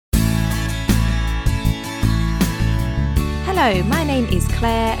Hello, my name is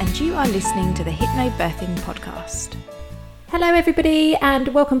Claire and you are listening to the Hypnobirthing podcast. Hello everybody and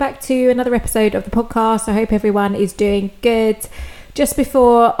welcome back to another episode of the podcast. I hope everyone is doing good. Just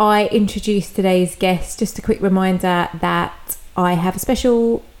before I introduce today's guest, just a quick reminder that I have a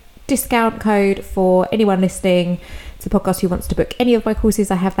special discount code for anyone listening to the podcast who wants to book any of my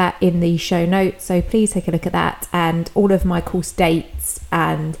courses. I have that in the show notes, so please take a look at that, and all of my course dates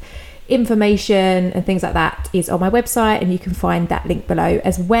and information and things like that is on my website, and you can find that link below,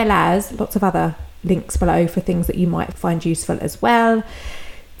 as well as lots of other links below for things that you might find useful as well.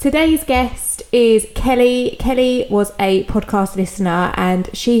 Today's guest is Kelly. Kelly was a podcast listener and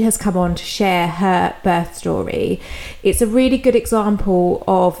she has come on to share her birth story. It's a really good example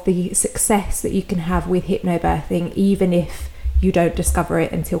of the success that you can have with hypnobirthing, even if you don't discover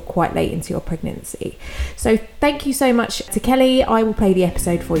it until quite late into your pregnancy. So thank you so much to Kelly. I will play the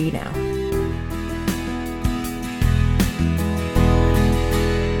episode for you now.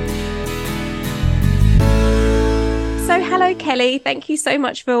 So hello Kelly, thank you so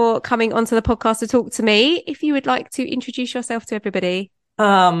much for coming onto the podcast to talk to me. If you would like to introduce yourself to everybody.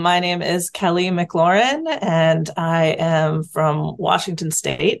 My name is Kelly McLaurin and I am from Washington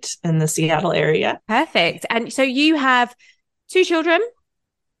State in the Seattle area. Perfect. And so you have 2 children?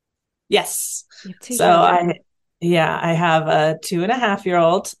 Yes. You have 2 children. I have a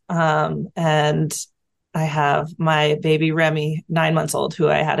 2.5-year-old, and I have my baby Remy, 9 months old, who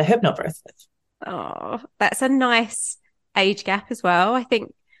I had a hypnobirth with. Oh, that's a nice age gap as well. I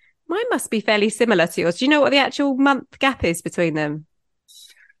think mine must be fairly similar to yours. Do you know what the actual month gap is between them?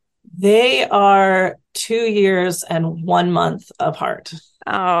 They are 2 years and 1 month apart.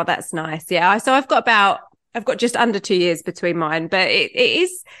 Oh, that's nice. Yeah. So I've got just under 2 years between mine, but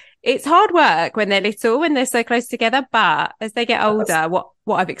it's hard work when they're little, when they're so close together. But as they get older, what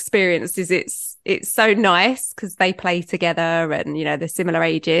I've experienced is it's so nice because they play together and, you know, they're similar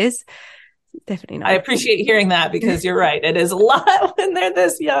ages. Definitely nice. I appreciate hearing that because you're right. It is a lot when they're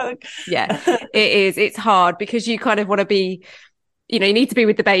this young. Yeah, it is. It's hard because you kind of want to be, you know, you need to be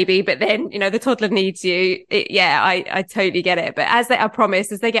with the baby, but then, you know, the toddler needs you. I totally get it. But I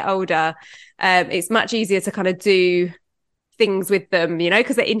promise, as they get older, it's much easier to kind of do things with them, you know,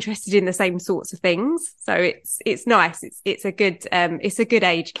 because they're interested in the same sorts of things. So it's nice. It's a good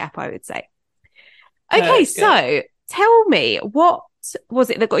age gap, I would say. Okay, so tell me, what was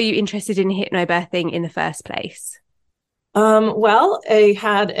it that got you interested in hypnobirthing in the first place? Well, I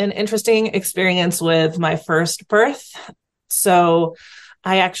had an interesting experience with my first birth. So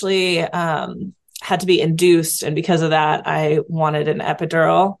I actually had to be induced, and because of that, I wanted an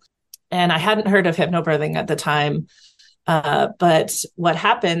epidural. And I hadn't heard of hypnobirthing at the time. But what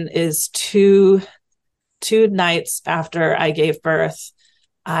happened is two nights after I gave birth,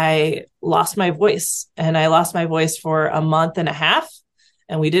 I lost my voice, and I lost my voice for a month and a half,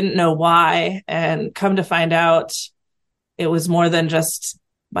 and we didn't know why. And come to find out, it was more than just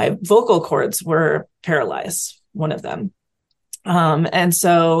my vocal cords were paralyzed, one of them. And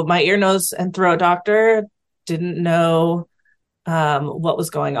so my ear, nose, and throat doctor didn't know what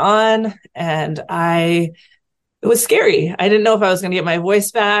was going on. And it was scary. I didn't know if I was going to get my voice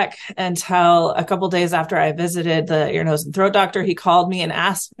back until a couple days after I visited the ear, nose, and throat doctor. He called me and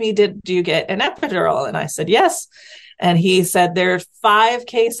asked me, do you get an epidural? And I said, yes. And he said, there are 5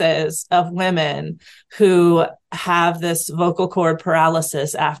 cases of women who have this vocal cord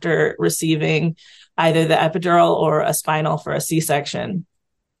paralysis after receiving either the epidural or a spinal for a C-section.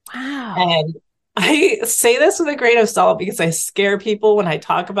 Wow. And I say this with a grain of salt because I scare people when I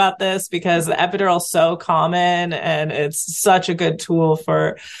talk about this, because the epidural is so common and it's such a good tool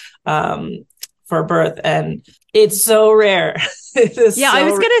for birth, and it's so rare. I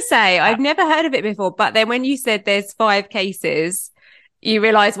was going to say, I've never heard of it before, but then when you said there's 5 cases, you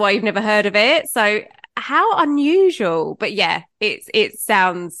realize why you've never heard of it. So how unusual. But yeah, it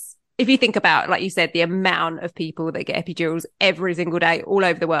sounds, if you think about, like you said, the amount of people that get epidurals every single day all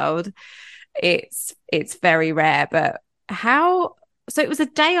over the world, it's very rare. But so it was a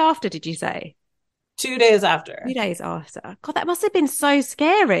day after, did you say? 2 days after. 2 days after. God, that must have been so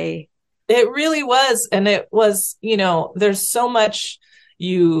scary. It really was. And it was, you know, there's so much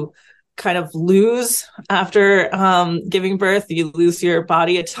you kind of lose after giving birth. You lose your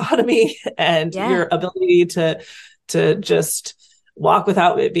body autonomy and your ability to just walk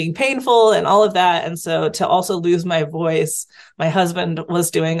without it being painful and all of that. And so to also lose my voice, my husband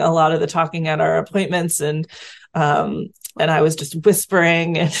was doing a lot of the talking at our appointments, and I was just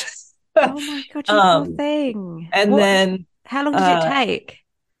whispering. And oh my God, you poor thing. And then how long did it take?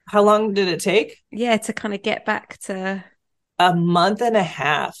 How long did it take? Yeah, to kind of get back to... A month and a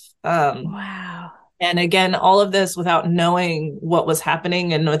half. Wow. And again, all of this without knowing what was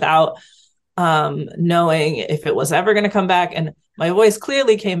happening and without knowing if it was ever going to come back. And my voice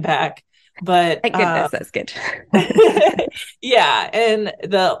clearly came back, but Thank goodness, that's good. yeah. And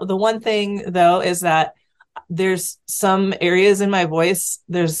the one thing though is that there's some areas in my voice,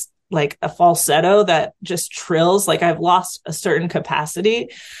 there's like a falsetto that just trills, like I've lost a certain capacity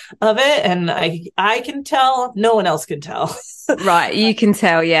of it, and I can tell, no one else can tell. Right, you can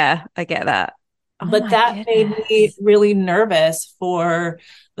tell. Yeah, I get that. Oh But my that made me goodness. really nervous for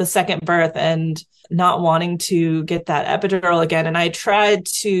the second birth and not wanting to get that epidural again. And I tried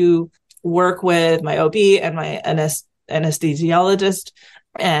to work with my OB and my anesthesiologist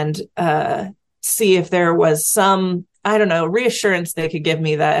and see if there was some, I don't know, reassurance they could give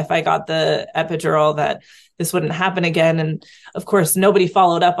me that if I got the epidural that this wouldn't happen again. And of course, nobody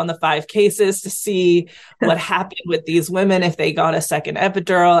followed up on the 5 cases to see what happened with these women if they got a second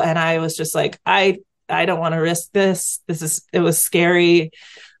epidural. And I was just like, I don't want to risk this. It was scary.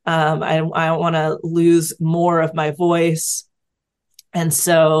 I don't want to lose more of my voice. And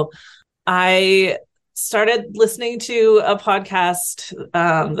so I started listening to a podcast,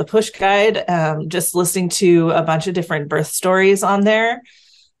 the Push Guide, just listening to a bunch of different birth stories on there.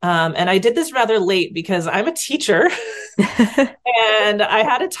 And I did this rather late because I'm a teacher and I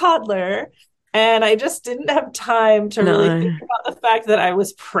had a toddler and I just didn't have time to really think about the fact that I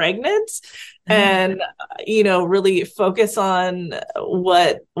was pregnant and, really focus on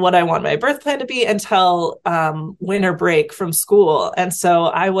what I want my birth plan to be until winter break from school. And so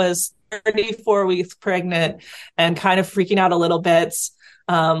I was 34 weeks pregnant and kind of freaking out a little bit,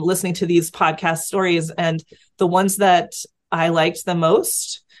 listening to these podcast stories. And the ones that I liked the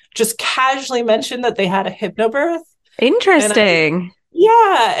most just casually mentioned that they had a hypnobirth. Interesting.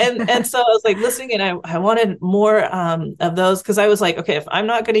 And so I was like listening and I wanted more of those because I was like, okay, if I'm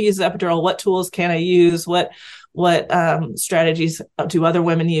not going to use the epidural, what tools can I use? What strategies do other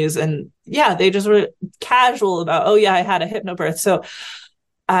women use? And yeah, they just were casual about, oh yeah, I had a hypnobirth. So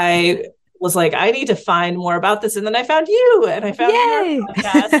I was like, I need to find more about this. And then I found you and I found your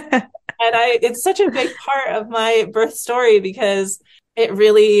podcast. And it's such a big part of my birth story because it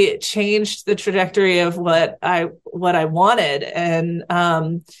really changed the trajectory of what I wanted and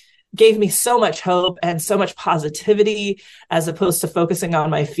gave me so much hope and so much positivity as opposed to focusing on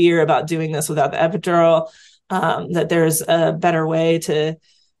my fear about doing this without the epidural, that there's a better way to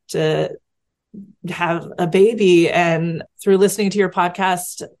have a baby. And through listening to your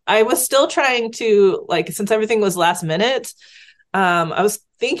podcast, I was still trying to, like, since everything was last minute, I was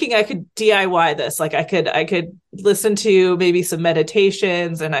thinking I could DIY this. Like I could listen to maybe some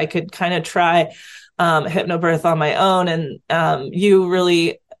meditations and I could kind of try hypnobirth on my own. And you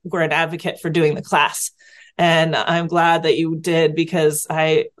really were an advocate for doing the class. And I'm glad that you did because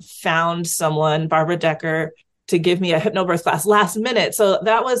I found someone, Barbara Decker, to give me a hypnobirth class last minute. So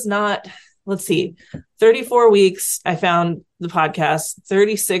that was not, 34 weeks. I found the podcast,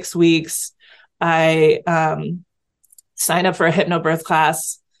 36 weeks. I signed up for a hypnobirth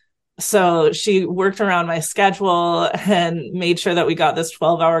class. So she worked around my schedule and made sure that we got this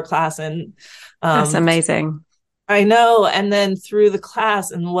 12-hour class in. That's amazing. I know. And then through the class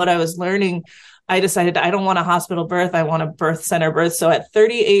and what I was learning, I decided I don't want a hospital birth. I want a birth center birth. So at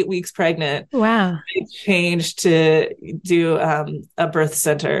 38 weeks pregnant, wow, I changed to do a birth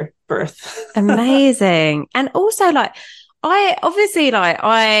center birth. Amazing. And also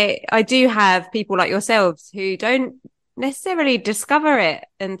I do have people like yourselves who don't necessarily discover it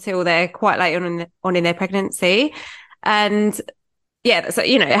until they're quite late on in their pregnancy. And yeah, so,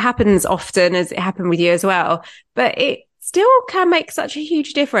 it happens often, as it happened with you as well, but it still can make such a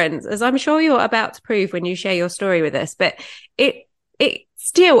huge difference, as I'm sure you're about to prove when you share your story with us. But it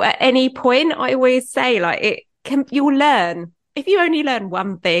still, at any point, I always say, you'll learn. If you only learn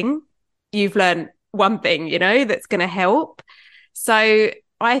one thing, you've learned one thing, that's going to help. So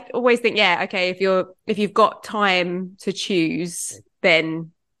I always think, okay, if you've got time to choose,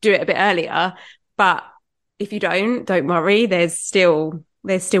 then do it a bit earlier. But if you don't worry. There's still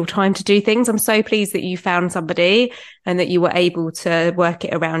time to do things. I'm so pleased that you found somebody and that you were able to work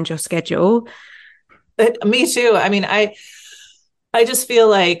it around your schedule. Me too. I mean, I just feel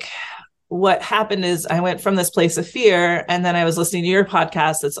like what happened is I went from this place of fear and then I was listening to your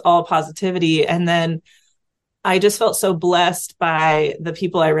podcast. That's all positivity. And then I just felt so blessed by the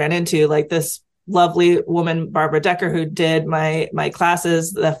people I ran into, like this lovely woman, Barbara Decker, who did my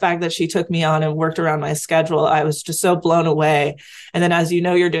classes. The fact that she took me on and worked around my schedule, I was just so blown away. And then, as you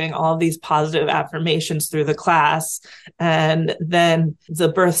know, you're doing all of these positive affirmations through the class. And then the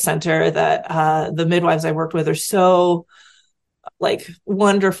birth center that the midwives I worked with are so like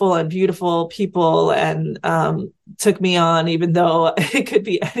wonderful and beautiful people, and took me on, even though it could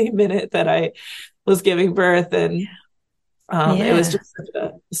be any minute that I was giving birth. And it was just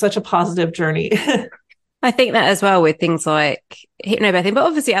such a positive journey. I think that as well with things like hypnobirthing, but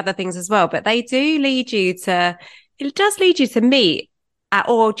obviously other things as well. But it does lead you to meet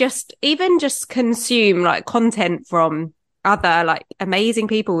or just consume like content from other like amazing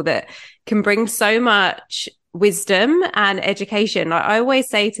people that can bring so much wisdom and education. Like I always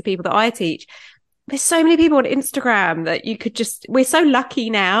say to people that I teach, there's so many people on Instagram that we're so lucky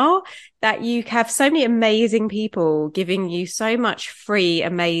now that you have so many amazing people giving you so much free,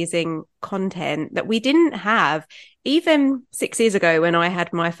 amazing content that we didn't have even 6 years ago when I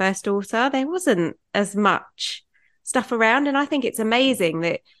had my first daughter. There wasn't as much stuff around. And I think it's amazing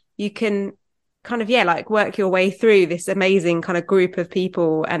that you can kind of, like work your way through this amazing kind of group of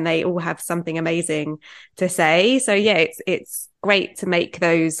people and they all have something amazing to say. So it's great to make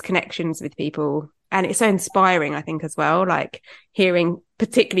those connections with people. And it's so inspiring, I think, as well, like hearing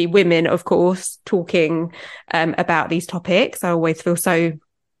particularly women, of course, talking about these topics. I always feel so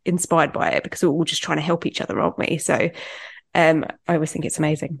inspired by it because we're all just trying to help each other, aren't we? So I always think it's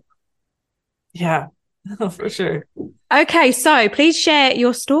amazing. Yeah, for sure. Okay, so please share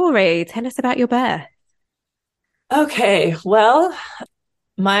your story. Tell us about your birth. Okay, well,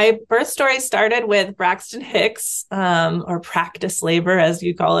 my birth story started with Braxton Hicks, or practice labor, as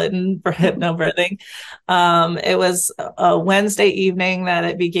you call it in hypnobirthing. It was a Wednesday evening that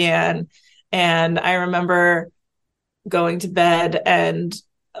it began. And I remember going to bed and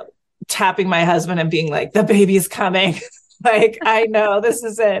tapping my husband and being like, the baby's coming. Like, I know this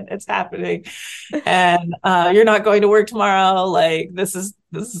is it. It's happening. And you're not going to work tomorrow. Like, this is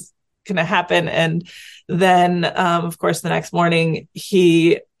going to happen. And then, of course, the next morning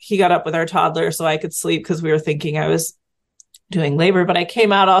he got up with our toddler so I could sleep because we were thinking I was doing labor, but I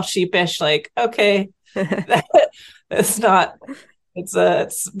came out all sheepish, like, okay, it's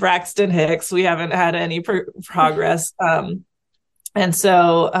Braxton Hicks. We haven't had any progress. And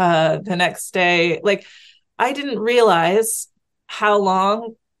so the next day, like, I didn't realize how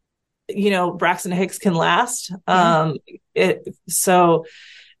long, Braxton Hicks can last.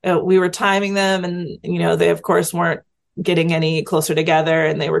 We were timing them and, they of course weren't getting any closer together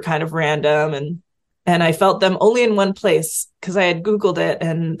and they were kind of random. And I felt them only in one place because I had Googled it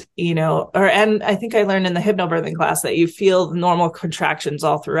and, and I think I learned in the hypnobirthing class that you feel the normal contractions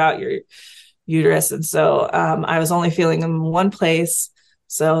all throughout your uterus. And so I was only feeling them in one place.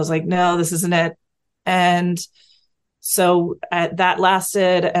 So I was like, no, this isn't it. And so that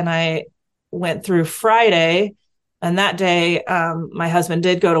lasted and I went through Friday. And that day, my husband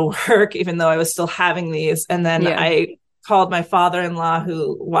did go to work, even though I was still having these. And then I called my father-in-law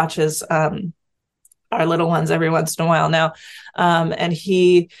who watches our little ones every once in a while now. And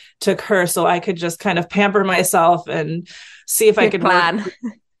he took her so I could just kind of pamper myself and see if I could plan. work.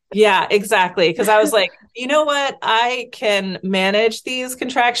 Yeah, exactly. Because I was like, you know what? I can manage these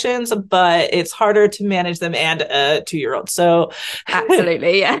contractions, but it's harder to manage them and a 2-year-old. So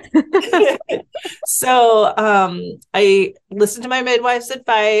absolutely, yeah. So I listened to my midwife's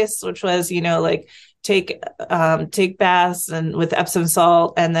advice, which was, like take baths and with Epsom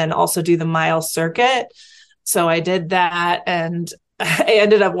salt, and then also do the mile circuit. So I did that, and I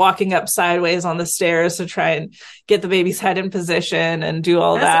ended up walking up sideways on the stairs to try and get the baby's head in position and do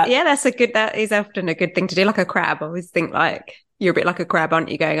all that. Yeah, that is often a good thing to do, like a crab. I always think like you're a bit like a crab, aren't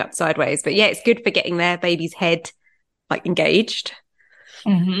you, going up sideways? But yeah, it's good for getting their baby's head like engaged.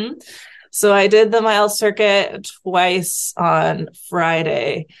 Mm-hmm. So I did the mile circuit twice on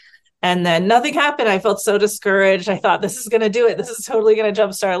Friday and then nothing happened. I felt so discouraged. I thought this is going to do it. This is totally going to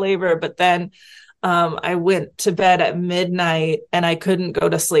jumpstart labor. But then I went to bed at midnight and I couldn't go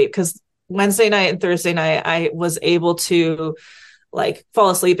to sleep because Wednesday night and Thursday night, I was able to like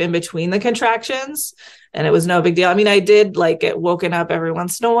fall asleep in between the contractions and it was no big deal. I mean, I did like get woken up every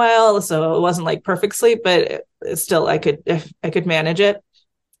once in a while. So it wasn't like perfect sleep, but still I could manage it.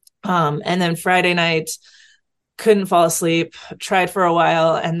 And then Friday night, couldn't fall asleep, tried for a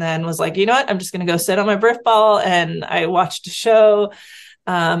while, and then was like, you know what? I'm just going to go sit on my birth ball. And I watched a show.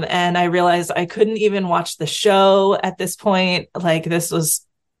 And I realized I couldn't even watch the show at this point. Like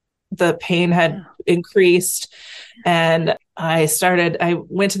the pain had increased. And I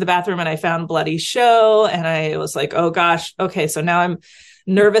went to the bathroom and I found Bloody Show. And I was like, oh gosh, okay. So now I'm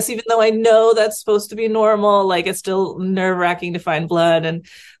nervous, even though I know that's supposed to be normal. Like it's still nerve wracking to find blood. And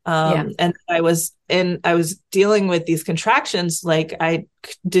I was dealing with these contractions. Like I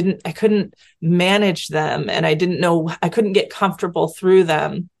couldn't manage them and I couldn't get comfortable through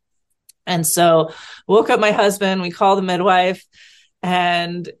them. And so woke up my husband, we called the midwife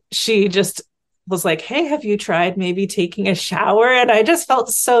And she just was like, hey, have you tried maybe taking a shower? And I just felt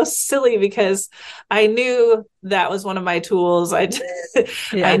so silly because I knew that was one of my tools. I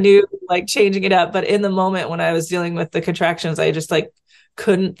knew like changing it up. But in the moment when I was dealing with the contractions, I just like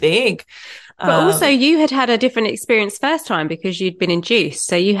couldn't think. But also you had a different experience first time because you'd been induced.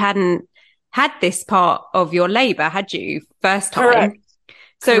 So you hadn't had this part of your labor, had you, first time? Correct.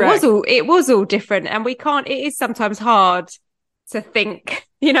 So Correct. it was all different. And it is sometimes hard to think,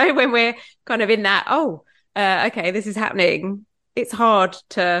 when we're kind of in that, okay, this is happening. It's hard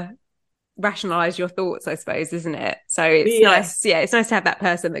to rationalize your thoughts, I suppose, isn't it? So it's nice. Yeah, it's nice to have that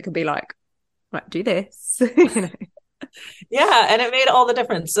person that can be like, right, do this. Yeah. And it made all the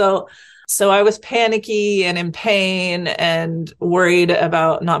difference. So I was panicky and in pain and worried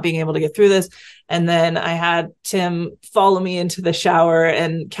about not being able to get through this. And then I had Tim follow me into the shower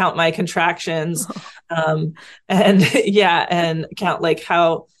and count my contractions. And count like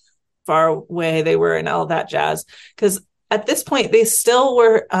how far away they were and all that jazz. Because at this point, they still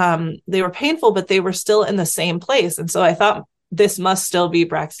were, they were painful, but they were still in the same place. And so I thought this must still be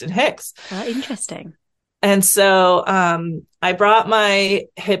Braxton Hicks. Oh, interesting. And so I brought my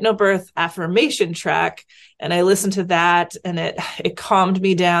Hypnobirth affirmation track and I listened to that and it calmed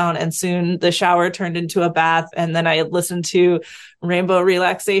me down. And soon the shower turned into a bath. And then I listened to Rainbow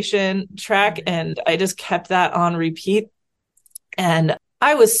Relaxation track and I just kept that on repeat. And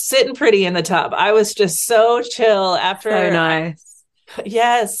I was sitting pretty in the tub. I was just so chill after. So nice.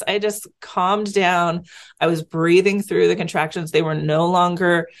 Yes, I just calmed down. I was breathing through the contractions. They were no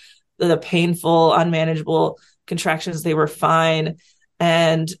longer the painful, unmanageable contractions. They were fine.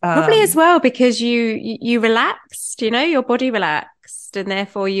 And probably as well, because you relaxed, your body relaxed, and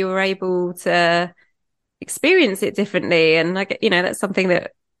therefore you were able to experience it differently. And that's something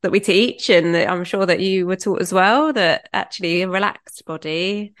that we teach, and that I'm sure that you were taught as well, that actually a relaxed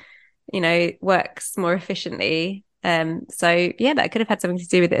body, works more efficiently. So yeah, that could have had something to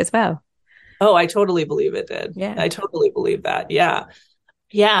do with it as well. Oh, I totally believe it did. Yeah. I totally believe that. Yeah.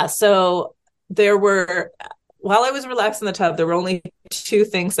 Yeah. So while I was relaxed in the tub, there were only two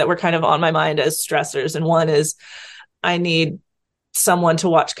things that were kind of on my mind as stressors. And one is I need someone to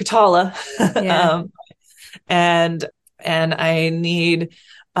watch Katala. Yeah. And I need,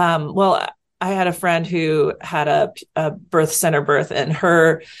 I had a friend who had a birth center birth, and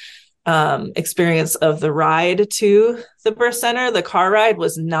her experience of the ride to the birth center, the car ride,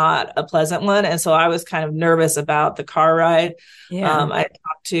 was not a pleasant one. And so I was kind of nervous about the car ride. Yeah. I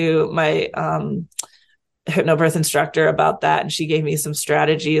talked to my hypnobirth instructor about that, and she gave me some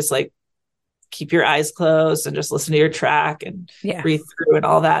strategies like keep your eyes closed and just listen to your track and breathe through and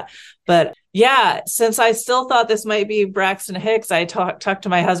all that. But yeah, since I still thought this might be Braxton Hicks, I talked to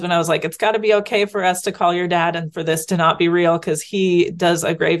my husband. I was like, it's got to be okay for us to call your dad and for this to not be real, because he does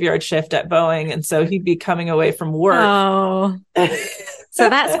a graveyard shift at Boeing. And so he'd be coming away from work. Oh, so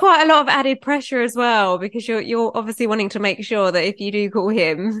that's quite a lot of added pressure as well, because you're obviously wanting to make sure that if you do call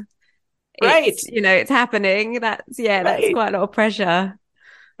him, it's happening. That's quite a lot of pressure.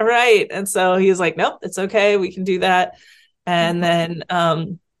 Right. And so he was like, nope, it's okay. We can do that. And then,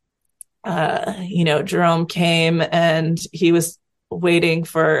 Jerome came and he was waiting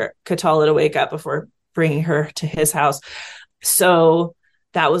for Katala to wake up before bringing her to his house. So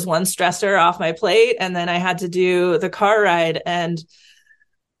that was one stressor off my plate. And then I had to do the car ride. And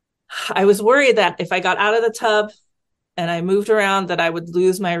I was worried that if I got out of the tub and I moved around, that I would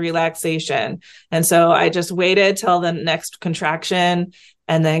lose my relaxation. And so I just waited till the next contraction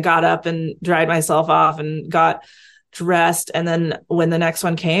and then got up and dried myself off and got dressed. And then when the next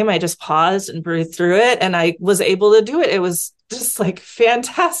one came, I just paused and breathed through it. And I was able to do it. It was just like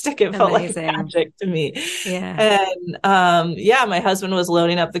fantastic. It felt like magic to me. Yeah. And my husband was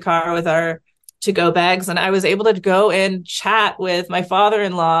loading up the car with our to-go bags. And I was able to go and chat with my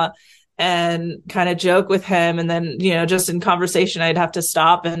father-in-law and kind of joke with him. And then, just in conversation, I'd have to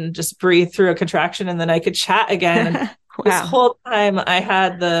stop and just breathe through a contraction, and then I could chat again. And wow. This whole time I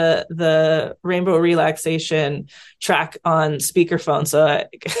had the Rainbow Relaxation track on speakerphone. So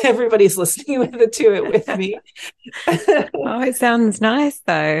everybody's listening to it with me. Oh, it sounds nice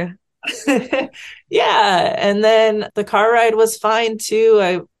though. Yeah. And then the car ride was fine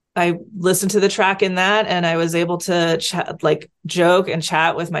too. I listened to the track in that, and I was able to joke and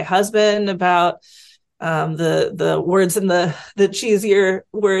chat with my husband about the words and the cheesier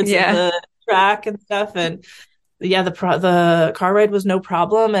words in the track and stuff. And the car ride was no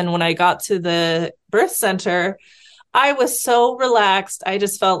problem. And when I got to the birth center, I was so relaxed. I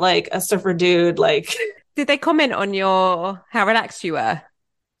just felt like a surfer dude. Like, did they comment on how relaxed you were?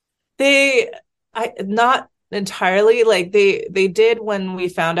 Not entirely. Like they did when we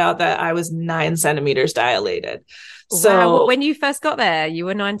found out that I was 9 centimeters dilated. So wow. When you first got there, you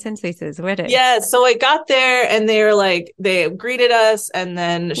were 9 centimeters already. yeah, so I got there and they were like, they greeted us and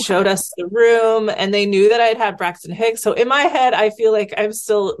then showed us the room, and they knew that I'd had Braxton Hicks. So in my head, I feel like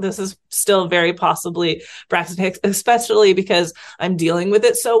this is still very possibly Braxton Hicks, especially because I'm dealing with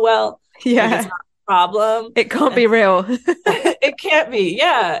it so well. Yeah. Like, it's not a problem. It can't be real. It can't be.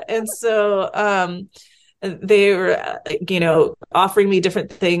 Yeah. And so, they were, offering me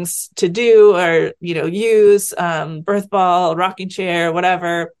different things to do or, use, birth ball, rocking chair,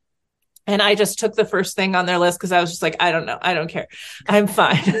 whatever. And I just took the first thing on their list because I was just like, I don't know. I don't care. I'm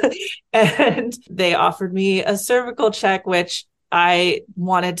fine. And they offered me a cervical check, which I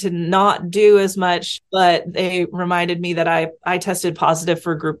wanted to not do as much, but they reminded me that I tested positive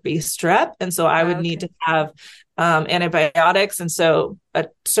for group B strep. And so I would need to have antibiotics. And so a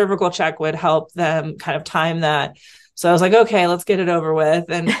cervical check would help them kind of time that. So I was like, okay, let's get it over with.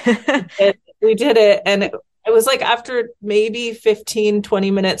 And we did it. And it was like after maybe 15,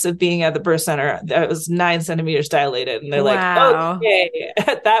 20 minutes of being at the birth center, that was 9 centimeters dilated. And they're like, okay.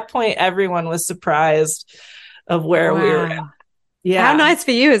 At that point, everyone was surprised of where we were at. Yeah. How nice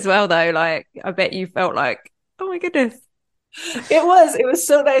for you as well, though. Like, I bet you felt like, oh my goodness. It was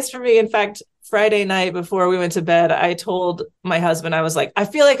so nice for me. In fact, Friday night before we went to bed, I told my husband, I was like, I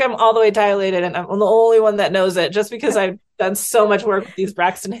feel like I'm all the way dilated and I'm the only one that knows it, just because I've done so much work with these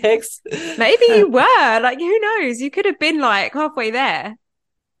Braxton Hicks. Maybe you were, like, who knows? You could have been like halfway there.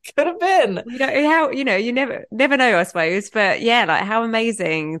 Could have been. You know how, you never know, I suppose. But yeah, like, how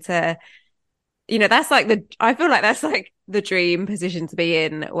amazing to, that's like I feel like that's like the dream position to be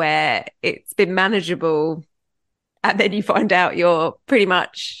in, where it's been manageable. And then you find out you're pretty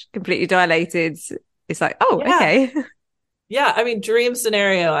much completely dilated. It's like, oh, okay. Yeah. I mean, dream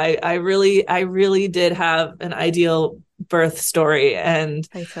scenario. I really did have an ideal birth story, and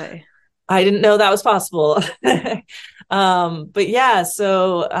totally. I didn't know that was possible. But yeah,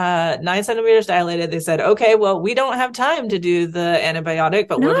 so 9 centimeters dilated. They said, okay, well, we don't have time to do the antibiotic,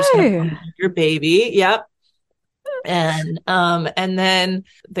 but we're just going to put your baby. Yep. And then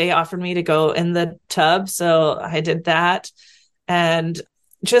they offered me to go in the tub. So I did that. And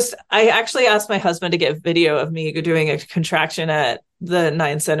I actually asked my husband to get video of me doing a contraction at the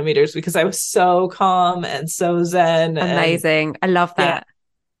 9 centimeters, because I was so calm and so zen. Amazing. I love that.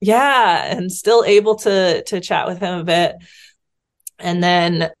 Yeah. And still able to chat with him a bit. And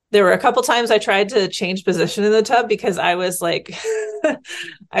then there were a couple times I tried to change position in the tub, because I was like,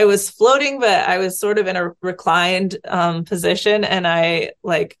 I was floating, but I was sort of in a reclined position. And I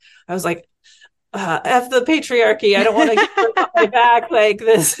was like, F the patriarchy. I don't want to get hurt on my back like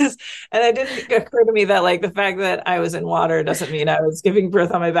this is. And it didn't occur to me that like the fact that I was in water doesn't mean I was giving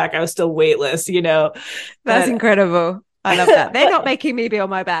birth on my back. I was still weightless, That's incredible. I love that. They're not making me be on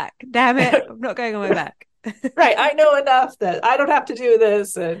my back. Damn it. I'm not going on my back. Right. I know enough that I don't have to do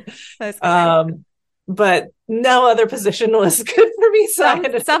this. And but no other position was good for me.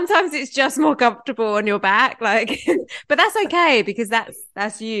 Sometimes it's just more comfortable on your back, like, but that's okay, because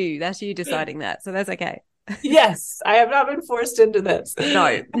that's you deciding that. So that's okay. Yes. I have not been forced into this.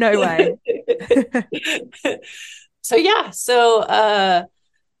 No way. So yeah. So,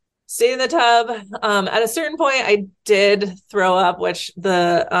 stayed in the tub. At a certain point I did throw up, which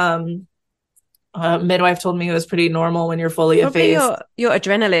the, midwife told me it was pretty normal when you're fully effaced. Your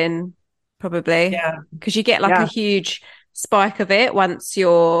adrenaline, probably. Yeah. Because you get like a huge spike of it once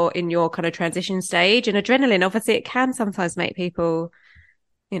you're in your kind of transition stage. And adrenaline, obviously, it can sometimes make people,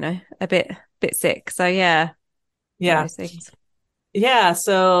 a bit sick. So yeah. Those things. Yeah.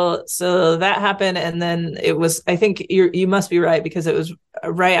 So that happened. And then it was, I think you must be right, because it was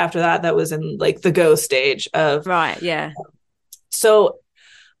right after that was in like the go stage of. Right. Yeah. So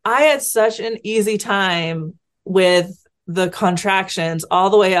I had such an easy time with the contractions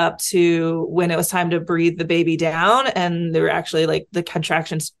all the way up to when it was time to breathe the baby down, and they were actually like the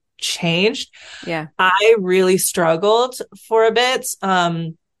contractions changed. Yeah. I really struggled for a bit.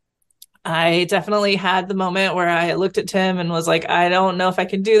 I definitely had the moment where I looked at Tim and was like, I don't know if I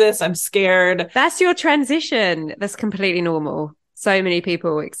can do this. I'm scared. That's your transition. That's completely normal. So many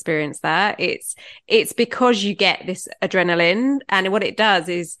people experience that. It's because you get this adrenaline, and what it does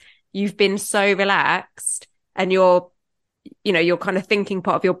is you've been so relaxed, and your kind of thinking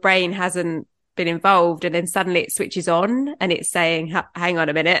part of your brain hasn't been involved, and then suddenly it switches on and it's saying, hang on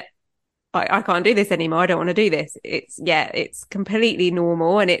a minute, I can't do this anymore. I don't want to do this. It's completely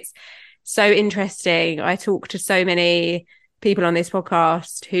normal, and it's so interesting. I talk to so many people on this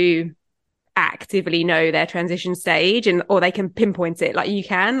podcast who actively know their transition stage, or they can pinpoint it, like you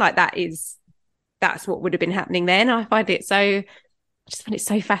can, like that is that's what would have been happening then. I just find it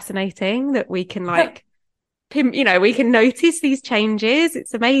so fascinating that we can like, we can notice these changes.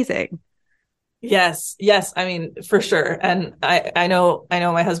 It's amazing. Yes. I mean, for sure. And I know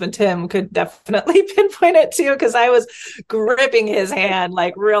my husband, Tim, could definitely pinpoint it too, because I was gripping his hand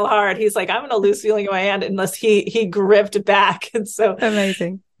like real hard. He's like, I'm going to lose feeling in my hand unless he gripped back. And so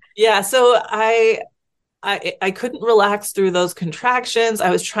amazing. Yeah. So I couldn't relax through those contractions. I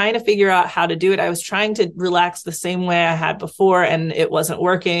was trying to figure out how to do it. I was trying to relax the same way I had before, and it wasn't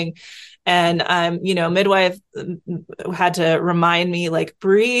working. And, midwife had to remind me, like,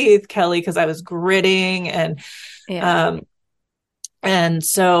 breathe, Kelly, because I was gritting. And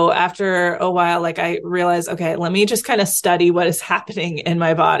so after a while, like, I realized, okay, let me just kind of study what is happening in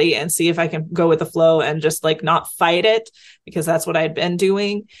my body and see if I can go with the flow and just like not fight it, because that's what I'd been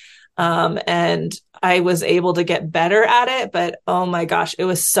doing. And I was able to get better at it, but oh my gosh, it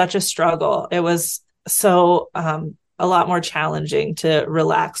was such a struggle. It was so, a lot more challenging to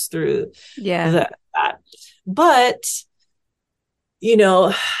relax through that. But,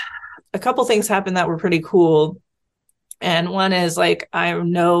 a couple things happened that were pretty cool. And one is like, I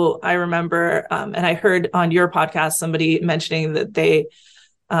remember, and I heard on your podcast, somebody mentioning that they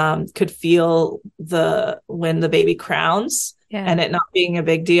could feel when the baby crowns and it not being a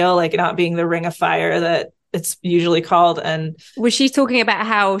big deal, like not being the ring of fire that it's usually called. And was she talking about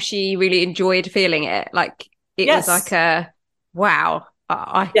how she really enjoyed feeling it? Like, it was like a, wow,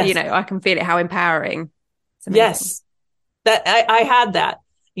 I can feel it, how empowering. Yes, that I had that,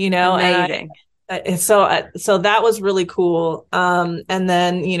 amazing. And so that was really cool. And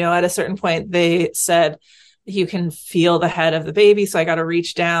then, at a certain point they said, you can feel the head of the baby. So I got to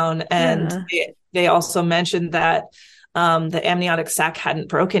reach down, and they also mentioned that, the amniotic sac hadn't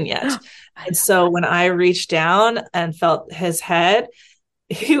broken yet. And so when I reached down and felt his head,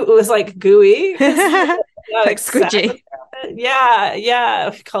 it was like gooey. Like squidgy.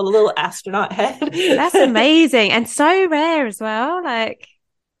 Yeah. Called a little astronaut head. That's amazing. And so rare as well. Like,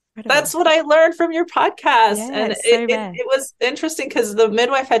 that's what I learned from your podcast. Yeah, and it was interesting because the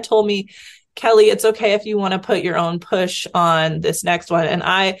midwife had told me, Kelly, it's okay if you want to put your own push on this next one. And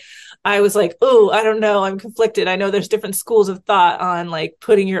I was like, oh, I don't know. I'm conflicted. I know there's different schools of thought on like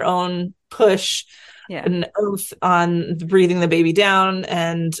putting your own push an oath on breathing the baby down.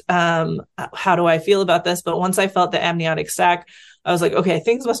 And how do I feel about this? But once I felt the amniotic sac, I was like, okay,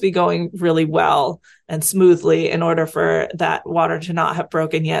 things must be going really well and smoothly in order for that water to not have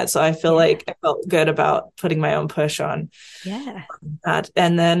broken yet. So I feel like I felt good about putting my own push on that.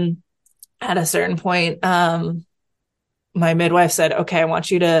 And then at a certain point, my midwife said, okay, I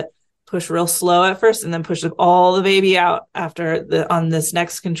want you to push real slow at first and then push all the baby out on this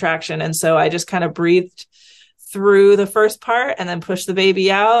next contraction. And so I just kind of breathed through the first part and then pushed the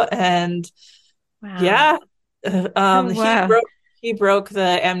baby out. And he broke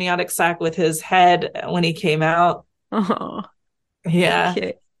the amniotic sac with his head when he came out. Oh, yeah.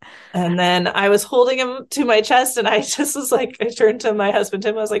 And then I was holding him to my chest, and I just was like, I turned to my husband,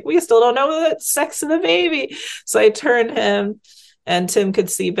 Tim. I was like, we still don't know the sex of the baby. So I turned him, and Tim could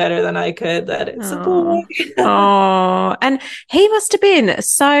see better than I could that it's a boy. Oh, and he must have been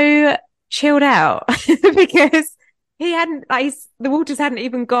so chilled out because he hadn't, like, the waters hadn't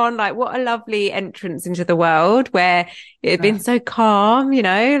even gone. Like, what a lovely entrance into the world where it had been so calm,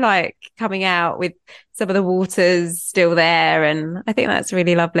 like coming out with some of the waters still there. And I think that's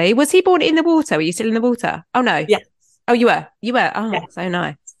really lovely. Was he born in the water? Were you still in the water? Oh, no. Yeah. Oh, you were? Oh, so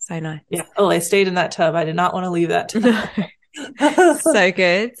nice. So nice. Yeah. Oh, I stayed in that tub. I did not want to leave that tub. So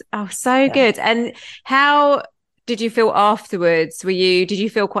good. Oh, so good. And how did you feel afterwards? Did you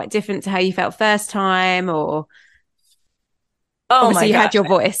feel quite different to how you felt first time, or? Oh, obviously, you had your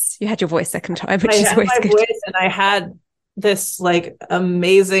voice. You had your voice second time, which is always good. Voice, and I had this like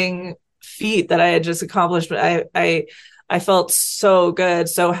amazing feat that I had just accomplished. But I felt so good,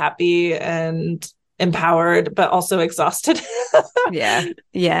 so happy, and empowered, but also exhausted. Yeah.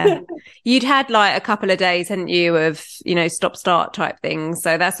 You'd had like a couple of days, hadn't you, of stop start type things.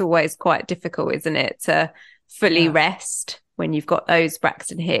 So that's always quite difficult, isn't it, to fully rest when you've got those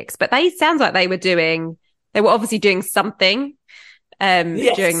Braxton Hicks. But sounds like they were obviously doing something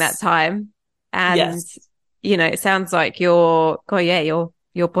during that time. And it sounds like your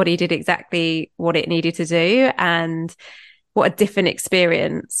body did exactly what it needed to do. And what a different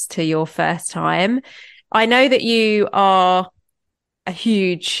experience to your first time. I know that you are a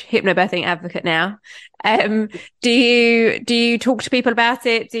huge hypnobirthing advocate now. Do you talk to people about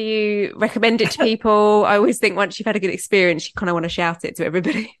it? Do you recommend it to people? I always think once you've had a good experience, you kind of want to shout it to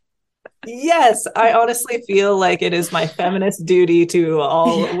everybody. Yes, I honestly feel like it is my feminist duty to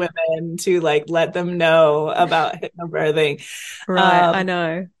all Yeah. women to like let them know about hypnobirthing. Right, I Um,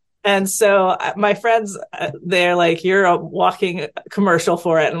 know. and so my friends, they're like, "You're a walking commercial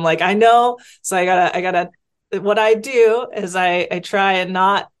for it." And I'm like, "I know." So I gotta. What I do is I try and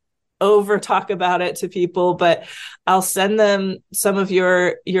not over talk about it to people, but I'll send them some of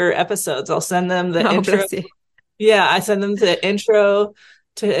your episodes. I'll send them the Oh, intro. bless you. Yeah, I send them the intro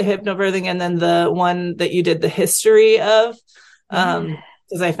to hypnobirthing and then the one that you did the history of, Yeah.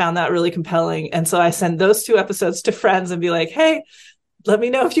 because I found that really compelling. And so I send those two episodes to friends and be like, "Hey, let me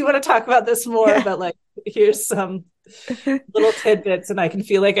know if you want to talk about this more, Yeah. but like here's some little tidbits and I can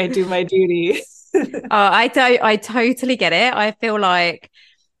feel like I do my duty." I totally get it. I feel like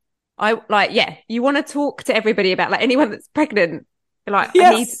yeah, you want to talk to everybody about like anyone that's pregnant. Like,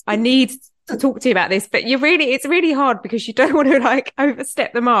 Yes. I need to talk to you about this, but it's really hard because you don't want to like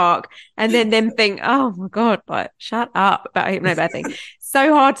overstep the mark and then them think, oh my God, like shut up about hypnobirthing.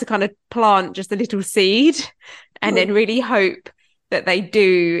 So hard to kind of plant just a little seed and then really hope that they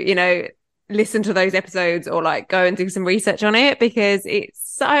do, listen to those episodes or like go and do some research on it because it's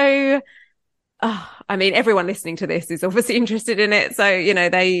so, I mean, everyone listening to this is obviously interested in it. So,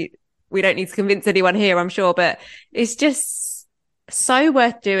 we don't need to convince anyone here, I'm sure, but it's just so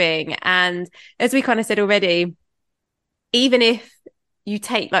worth doing. And as we kind of said already, even if you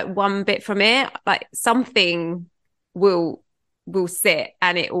take like one bit from it, like something will sit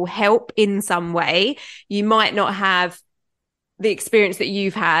and it will help in some way. You might not have the experience that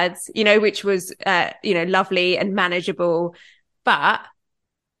you've had, which was, lovely and manageable, but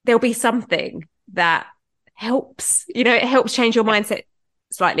there'll be something that helps, it helps change your mindset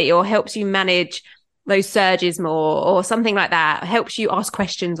slightly or helps you manage those surges more or something like that, helps you ask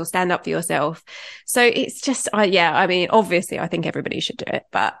questions or stand up for yourself. So it's just, I mean, obviously I think everybody should do it,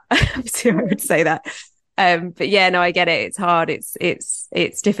 but obviously I would say that. But yeah, no, I get it. It's hard.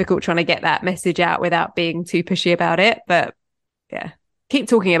 It's difficult trying to get that message out without being too pushy about it. But yeah, keep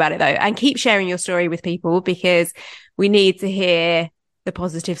talking about it though, and keep sharing your story with people because we need to hear the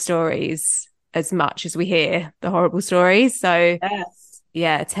positive stories as much as we hear the horrible stories. So Yes.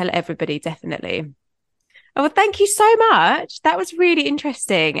 yeah, tell everybody definitely. Oh, well, thank you so much. That was really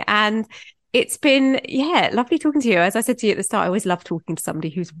interesting. And it's been, lovely talking to you. As I said to you at the start, I always love talking to somebody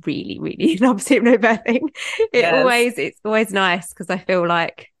who's really, really loves hypnobirthing. Yes. It's always nice because I feel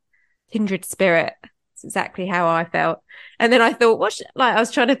like kindred spirit. It's exactly how I felt. And then I thought, I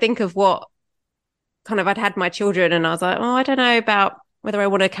was trying to think of what kind of I'd had my children and I was like, oh, I don't know about whether I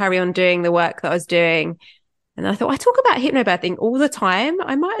want to carry on doing the work that I was doing. And I thought, I talk about hypnobirthing all the time.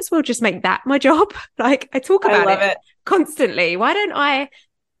 I might as well just make that my job. Like I talk I about love it it. constantly. Why don't I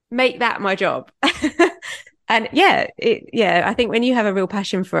make that my job? And I think when you have a real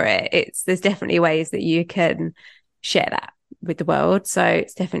passion for it, there's definitely ways that you can share that with the world. So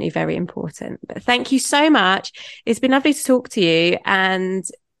it's definitely very important. But thank you so much. It's been lovely to talk to you. And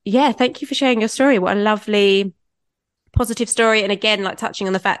yeah, thank you for sharing your story. What a lovely positive story. And again, like touching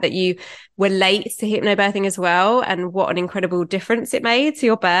on the fact that you were late to hypnobirthing as well and what an incredible difference it made to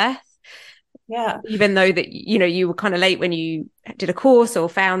your birth. Yeah. Even though that, you were kind of late when you did a course or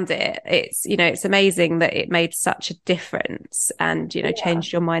found it, it's amazing that it made such a difference and,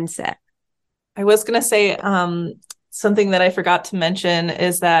 changed your mindset. I was going to say, something that I forgot to mention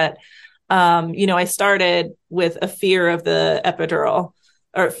is that, I started with a fear of the epidural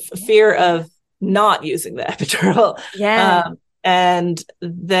or fear of not using the epidural. Yeah. And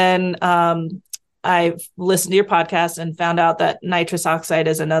then I listened to your podcast and found out that nitrous oxide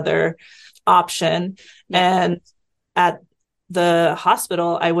is another option. Yeah. And at the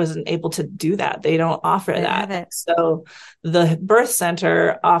hospital, I wasn't able to do that. They don't offer that. So the birth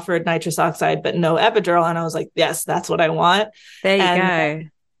center offered nitrous oxide, but no epidural. And I was like, yes, that's what I want. There you And go.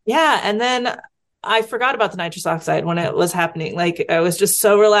 yeah. And then I forgot about the nitrous oxide when it was happening. Like I was just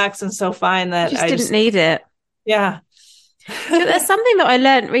so relaxed and so fine that I didn't need it. Yeah. So that's something that I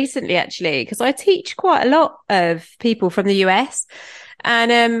learned recently, actually, because I teach quite a lot of people from the US.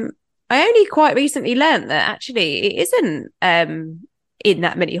 And I only quite recently learned that actually it isn't in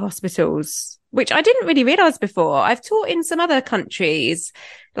that many hospitals, which I didn't really realize before. I've taught in some other countries,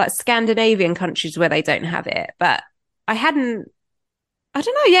 like Scandinavian countries where they don't have it, but I don't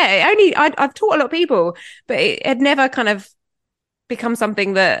know. Yeah, I've taught a lot of people, but it had never kind of become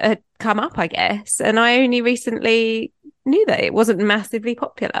something that had come up, I guess. And I only recently knew that it wasn't massively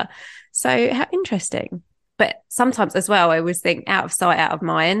popular. So how interesting. But sometimes as well, I always think out of sight, out of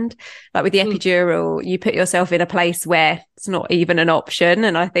mind. Like with the epidural, you put yourself in a place where it's not even an option.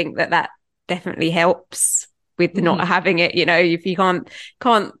 And I think that definitely helps with not having it. If you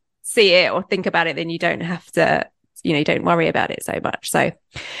can't see it or think about it, then you don't have to, you don't worry about it so much. So,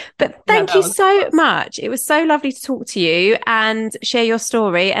 but thank you so much. It was so lovely to talk to you and share your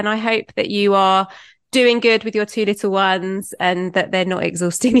story. And I hope that you are doing good with your 2 little ones and that they're not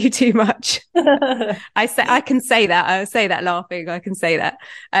exhausting you too much. I can say that. I say that laughing. I can say that.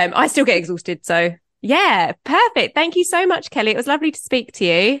 I still get exhausted. So yeah, perfect. Thank you so much, Kelly. It was lovely to speak to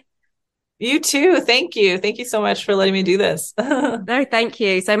you. You too. Thank you. Thank you so much for letting me do this. No, thank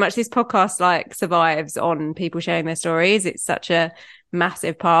you so much. This podcast survives on people sharing their stories. It's such a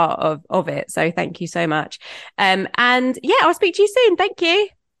massive part of it. So thank you so much. And yeah, I'll speak to you soon. Thank you.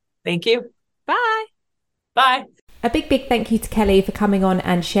 Thank you. Bye. Bye. A big thank you to Kelly for coming on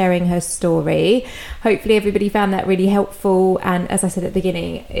and sharing her story. Hopefully everybody found that really helpful. And as I said at the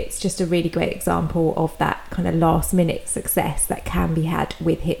beginning, it's just a really great example of that kind of last minute success that can be had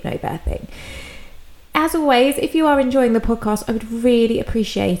with hypnobirthing. As always, if you are enjoying the podcast, I would really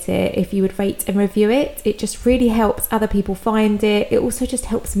appreciate it if you would rate and review it. It just really helps other people find it. It also just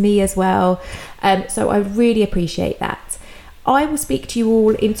helps me as well. So I really appreciate that. I will speak to you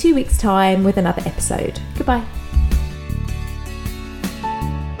all in 2 weeks' time with another episode. Goodbye.